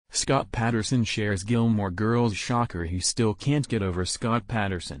Scott Patterson shares Gilmore Girls shocker he still can't get over. Scott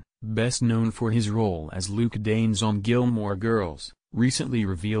Patterson, best known for his role as Luke Danes on Gilmore Girls, recently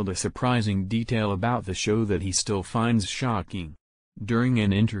revealed a surprising detail about the show that he still finds shocking. During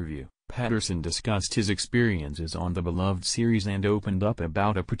an interview, Patterson discussed his experiences on the beloved series and opened up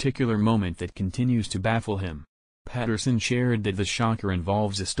about a particular moment that continues to baffle him. Patterson shared that the shocker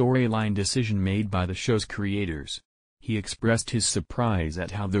involves a storyline decision made by the show's creators. He expressed his surprise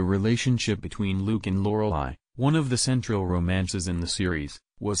at how the relationship between Luke and Lorelai, one of the central romances in the series,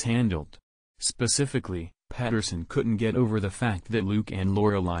 was handled. Specifically, Patterson couldn't get over the fact that Luke and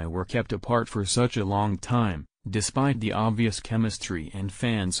Lorelai were kept apart for such a long time, despite the obvious chemistry and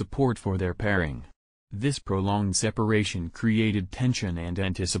fan support for their pairing. This prolonged separation created tension and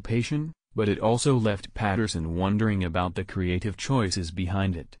anticipation, but it also left Patterson wondering about the creative choices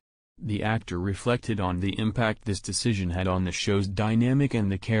behind it. The actor reflected on the impact this decision had on the show's dynamic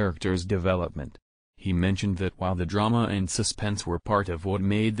and the characters' development. He mentioned that while the drama and suspense were part of what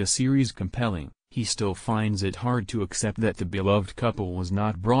made the series compelling, he still finds it hard to accept that the beloved couple was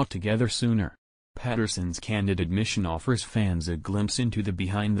not brought together sooner. Patterson's candid admission offers fans a glimpse into the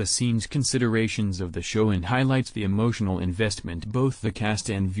behind-the-scenes considerations of the show and highlights the emotional investment both the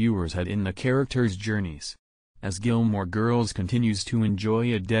cast and viewers had in the characters' journeys. As Gilmore Girls continues to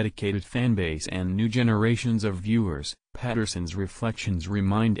enjoy a dedicated fanbase and new generations of viewers, Patterson's reflections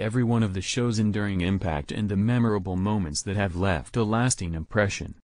remind everyone of the show's enduring impact and the memorable moments that have left a lasting impression.